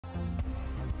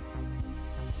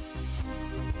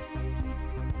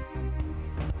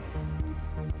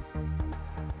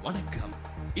வணக்கம்.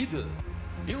 இது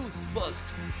news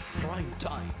first prime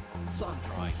time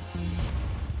sunrise.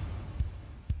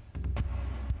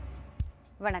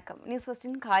 வணக்கம். நியூஸ்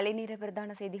ஃபர்ஸ்டின் காலை நேர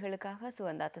பிரதான செய்திகளுக்காக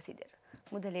சுவந்தா தசிதர்.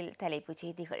 முதலில் தலைப்புச்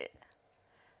செய்திகள்.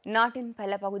 நாட்டின்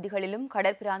பல பகுதிகளிலும்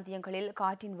கடற்பிராந்தியங்களில்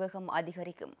காற்றின் வேகம்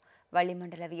அதிகரிக்கும்.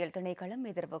 வளிமண்டலவியல் திணைக்களம்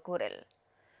எதிர்ப்பு கூறல்.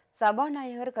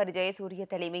 சபாநாயகர் கரு ஜெயசூரிய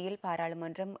தலைமையில்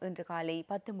பாராளுமன்றம் இன்று காலை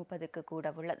 10:30க்கு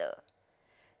கூட உள்ளது.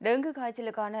 டெங்கு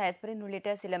காய்ச்சலுக்கான ஆஸ்பிரின்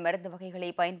உள்ளிட்ட சில மருந்து வகைகளை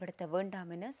பயன்படுத்த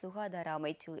வேண்டாம் என சுகாதார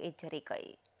அமைச்சு எச்சரிக்கை.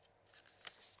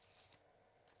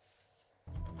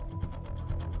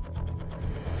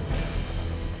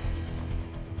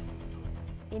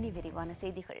 இனி விரிவான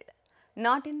செய்திகள்.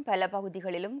 நாட்டின் பல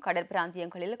பகுதிகளிலும்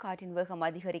கடற்பிராந்தியங்களில் காற்றின் வேகம்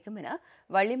அதிகரிக்கும் என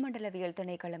வளிமண்டலவியல்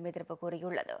திணைக்களம் எதிர்ப்பு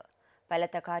கூறியுள்ளது.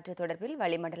 பலத்த காற்று தொடர்பில்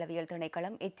வளிமண்டலவியல்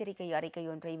திணைக்களம் எச்சரிக்கை அறிக்கை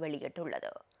ஒன்றை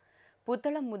வெளியிட்டுள்ளது.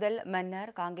 புத்தளம் முதல்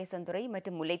மன்னார், காங்கேசந்துறை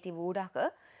மற்றும் முல்லைத்தீவு ஊடாக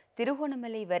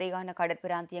திருகோணமலை வரையான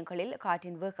கடற்பிராந்தியங்களில்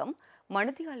காற்றின் வேகம்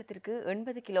மணித்தியாலத்திற்கு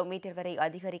 80 கிலோமீட்டர் வரை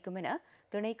அதிகரிக்கும் என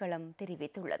திணைக்களம்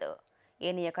தெரிவித்துள்ளது.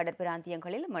 ஏனைய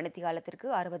கடற்பிராந்தியங்களில் மணித்தியாலத்திற்கு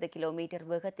 60 கிலோமீட்டர்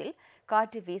வேகத்தில்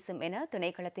காற்று வீசும் என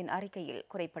திணைக்களத்தின் அறிக்கையில்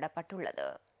குறிப்பிடப்பட்டுள்ளது.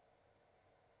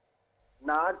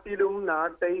 நாட்டிலும்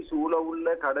நாட்டை சூழவுள்ள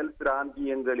கடல்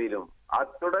பிராந்தியங்களிலும்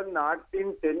அத்துடன்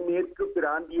நாட்டின் தென்மேற்கு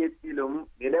பிராந்தியத்திலும்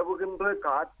நிலவுகின்ற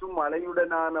காற்றும்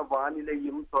மழையுடனான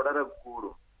வானிலையும்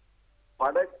தொடரக்கூடும்.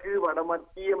 வடக்கு,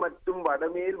 வடமத்திய மற்றும்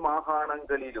வடமேல்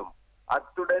மாகாணங்களிலும்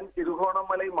அத்துடன்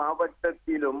திருகோணமலை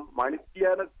மாவட்டத்திலும்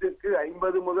மணித்தியாலத்துக்கு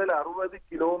 50 முதல் 60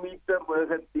 கிலோமீட்டர்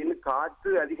வேகத்தில்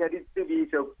காற்று அதிகரித்து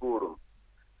வீசக்கூடும்.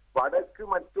 வடக்கு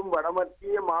மற்றும்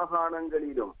வடமத்திய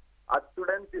மாகாணங்களிலும்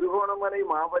அத்துடன் திருகோணமலை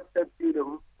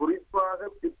மாவட்டத்திலும் குறிப்பாக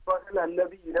பிற்பகல்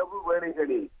அல்லது இரவு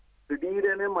வேளைகளில்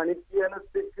திடீரென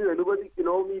மணித்தியாலத்துக்கு 70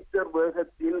 கிலோமீட்டர்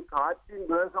வேகத்தில் காற்றின்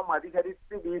வேகம்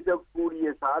அதிகரித்து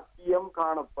வீசக்கூடிய சாத்தியம்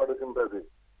காணப்படுகின்றது.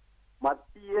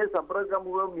 மத்திய,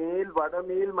 சபரகமுக, மேல்,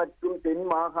 வடமேல் மற்றும் தென்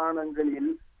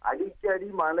மாகாணங்களில்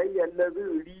அடிக்கடி மழை அல்லது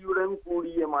இடியுடன்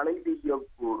கூடிய மழை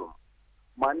பெய்யக்கூடும்.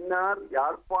 மன்னார்,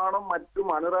 யாழ்ப்பாணம் மற்றும்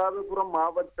அனுராதபுரம்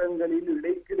மாவட்டங்களில்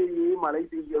இடைக்கிடையே மழை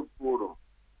பெய்யக்கூடும்.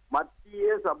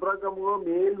 மத்திய, சபரகமுக,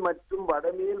 மேல் மற்றும்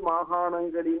வடமேல்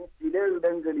மாகாணங்களின் சில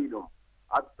இடங்களிலும்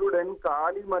அத்துடன்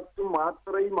காலி மற்றும்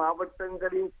மாத்தறை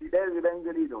மாவட்டங்களின் சில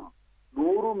இடங்களிலும்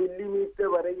 100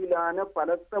 மில்லிமீட்டர் வரையிலான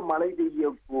பலத்த மழை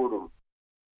பெய்யக்கூடும்.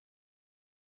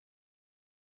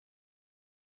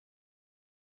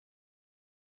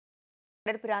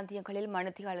 கடற்பிராந்தியங்களில்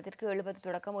மணித்தியாலத்திற்கு 70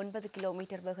 தொடக்கம் 90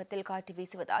 கிலோமீட்டர் வேகத்தில் காற்று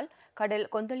வீசுவதால் கடல்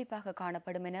கொந்தளிப்பாக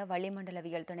காணப்படும் என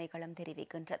வளிமண்டலவியல் திணைக்களம்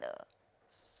தெரிவிக்கின்றது.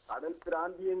 கடல்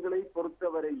பிராந்தியங்களை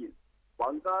பொறுத்தவரையில்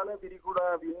வங்காள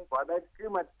விரிகுடாவின் வடக்கு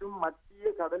மற்றும்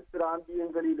மத்திய கடல்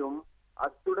பிராந்தியங்களிலும்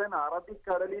அத்துடன்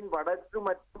அரபிக்கடலின் வடக்கு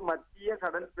மற்றும் மத்திய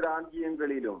கடல்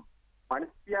பிராந்தியங்களிலும்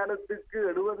மணித்தியாலத்துக்கு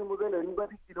 70 முதல்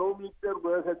 80 கிலோமீட்டர்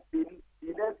வேகத்தில்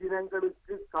சில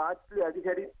தினங்களுக்கு காற்று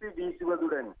அதிகரித்து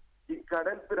வீசுவதுடன்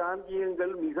இக்கடல்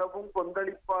பிராந்தியங்கள் மிகவும்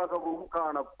கொந்தளிப்பாகவும்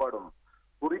காணப்படும்.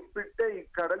 குறிப்பிட்ட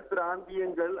இக்கடல்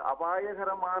பிராந்தியங்கள்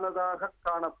அபாயகரமானதாக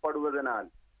காணப்படுவதனால்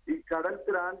இக்கடல்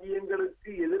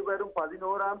பிராந்தியங்களுக்கு எதிர்வரும்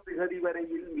 11ஆம் திகதி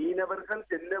வரையில் மீனவர்கள்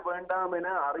செல்ல வேண்டாம்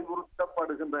என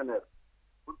அறிவுறுத்தப்படுகின்றனர்.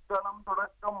 புத்தளம்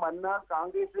தொடக்கம் மன்னார்,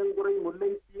 காங்கேசந்துறை,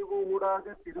 முல்லைத்தீவு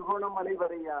ஊடாக திருகோணமலை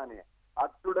வரையான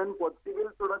அத்துடன்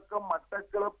பொத்திவில் தொடக்கம்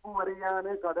மட்டக்களப்பு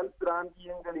வரையான கடல்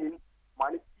பிராந்தியங்களில்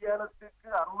மணித்தியாலத்துக்கு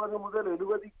 60 முதல்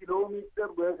 70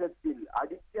 கிலோமீட்டர் வேகத்தில்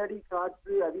அடிக்கடி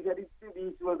காற்று அதிகரித்து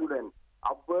வீசுவதுடன்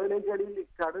அவ்வேளைகளில்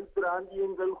இக்கடல்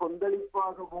பிராந்தியங்கள்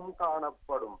கொந்தளிப்பாகவும்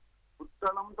காணப்படும்.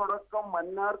 புத்தளம் தொடக்கம்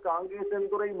மன்னார்,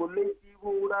 காங்கேசந்துறை,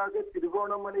 முல்லைத்தீவு ஊடாக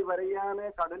திருகோணமலை வரையான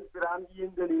கடல்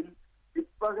பிராந்தியங்களில்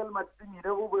பிற்பகல் மற்றும்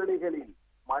இரவு வேளைகளில்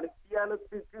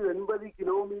மணித்தியாலத்துக்கு 80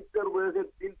 கிலோமீட்டர்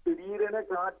வேகத்தில் திடீரென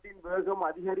காற்றின் வேகம்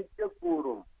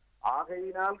அதிகரிக்கக்கூடும்.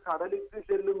 ஆகையினால் கடலுக்கு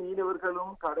செல்லும்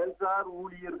மீனவர்களும் கடல்சார்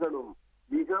ஊழியர்களும்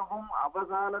மிகவும்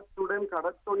அவதானத்துடன்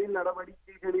கடற்தொழில்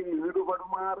நடவடிக்கைகளில்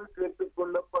ஈடுபடுமாறு கேட்டுக்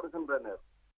கொள்ளப்படுகின்றனர்.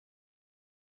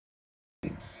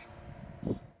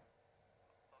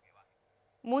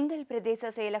 முந்தல்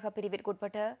பிரதேச செயலக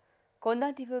பிரிவிற்குட்பட்ட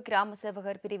கொந்தாத்தீவு கிராம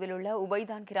சேவகர் பிரிவில் உள்ள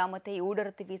உபைதான் கிராமத்தை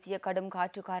ஊடறுத்து வீசிய கடும்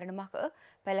காற்று காரணமாக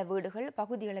பல வீடுகள்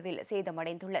பகுதியளவில்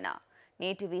சேதமடைந்துள்ளன.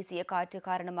 நேற்று வீசிய காற்று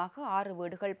காரணமாக 6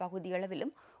 வீடுகள்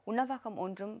பகுதியளவிலும் உணவகம்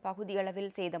ஒன்றும்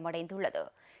பகுதியளவில் சேதமடைந்துள்ளது.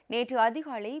 நேற்று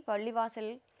அதிகாலை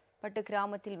பள்ளிவாசல் பட்டு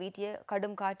கிராமத்தில் வீசிய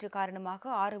கடும் காற்று காரணமாக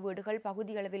 6 வீடுகள்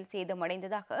பகுதியளவில்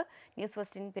சேதமடைந்ததாக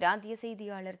நியூஸ்ஃபர்ஸ்டின் பிராந்திய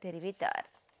செய்தியாளர் தெரிவித்தார்.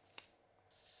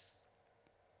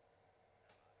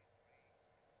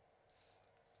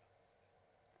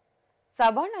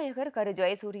 சபாநாயகர் கரு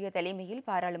ஜெயசூரிய தலைமையில்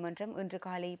பாராளுமன்றம் இன்று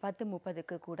காலை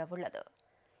 10:30க்கு கூட உள்ளது.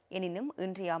 எனினும்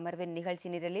இன்றைய அமர்வின் நிகழ்ச்சி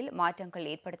நிரலில் மாற்றங்கள்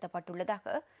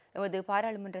ஏற்படுத்தப்பட்டுள்ளதாக எமது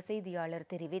பாராளுமன்ற செய்தியாளர்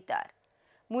தெரிவித்தார்.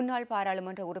 முன்னாள்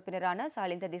பாராளுமன்ற உறுப்பினரான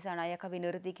சாலிந்த திசாநாயக்கவின்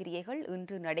இறுதிக் கிரியைகள்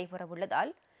இன்று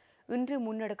நடைபெறவுள்ளதால் இன்று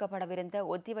முன்னெடுக்கப்படவிருந்த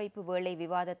ஒத்திவைப்பு வேளை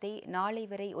விவாதத்தை நாளை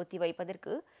வரை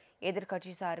ஒத்திவைப்பதற்கு எதிர்க்கட்சி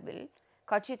சார்பில்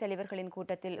கட்சித் தலைவர்களின்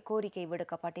கூட்டத்தில் கோரிக்கை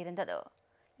விடுக்கப்பட்டிருந்தது.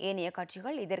 ஏனைய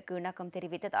கட்சிகள் இதற்கு இணக்கம்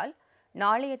தெரிவித்ததால்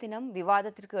நாளைய தினம்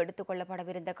விவாதத்திற்கு எடுத்துக்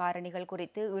கொள்ளப்படவிருந்த காரணிகள்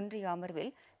குறித்து இன்றைய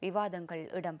அமர்வில் விவாதங்கள்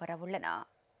இடம்பெறவுள்ளன.